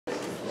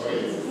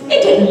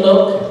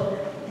look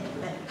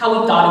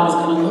how we thought it was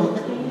going to look.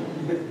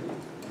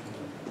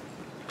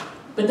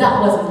 But that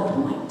wasn't the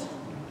point.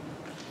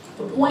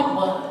 The point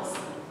was,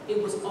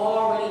 it was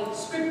already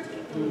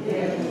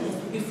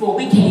scripted before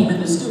we came in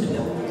the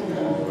studio.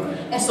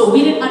 And so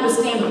we didn't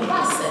understand the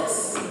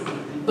process,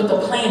 but the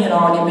plan had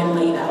already been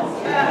laid out.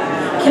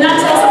 Can I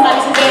tell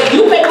somebody today,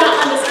 you may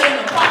not understand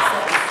the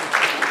process,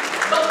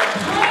 but the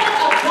plan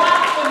of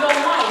God for your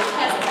life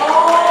has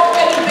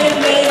already been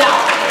laid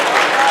out.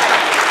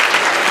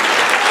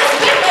 It's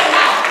been laid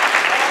out.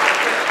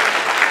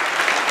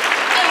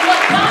 And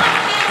what God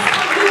has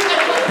for you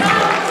and what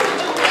God wants to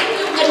do in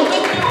you and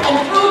with you and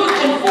through you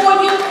and for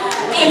you,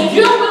 if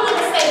you're willing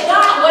to say,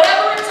 God,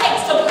 whatever it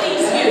takes to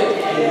please you,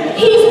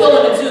 He's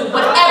willing to do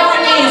whatever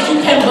it is you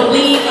can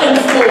believe Him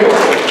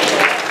for.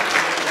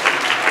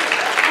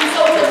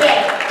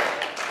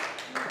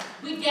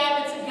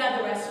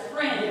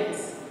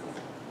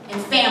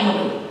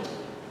 Family.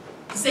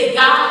 To say,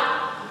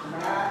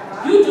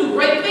 God, you do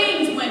great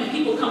things when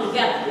people come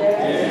together.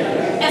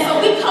 And so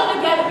we come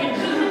together in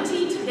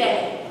unity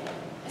today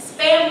as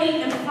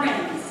family and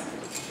friends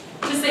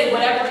to say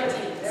whatever it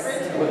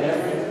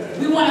takes.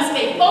 We want to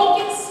stay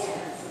focused.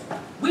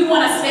 We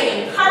want to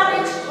stay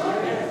encouraged.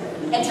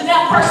 And to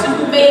that person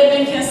who may have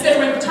been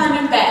considering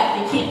turning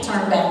back, you can't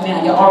turn back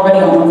now. You're already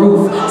on the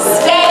roof.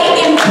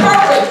 Stay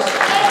encouraged.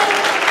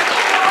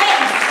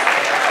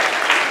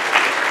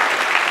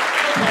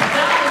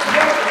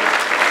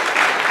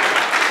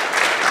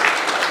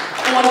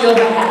 On your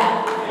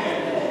behalf.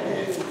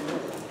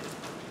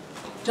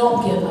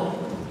 Don't give up.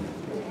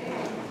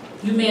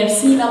 You may have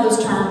seen others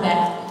turn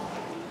back.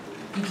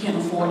 You can't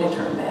afford to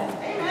turn back.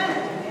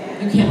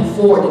 You can't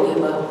afford to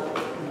give up.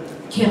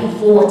 You can't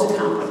afford to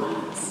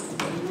compromise.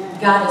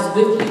 God is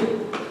with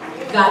you.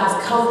 God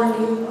is covering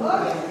you.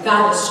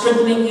 God is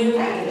strengthening you.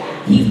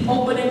 He's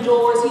opening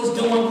doors. He's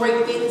doing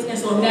great things. And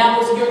so now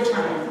it's your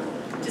turn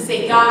to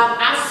say, God,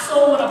 I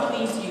so want to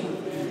please you.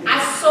 I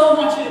so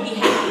want you to be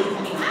happy with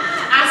me.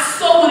 I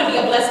so want to be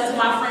a blessing to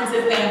my friends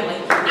and family.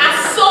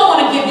 I so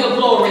want to give you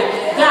glory.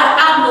 God,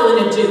 I'm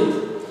willing to do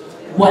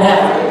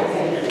whatever.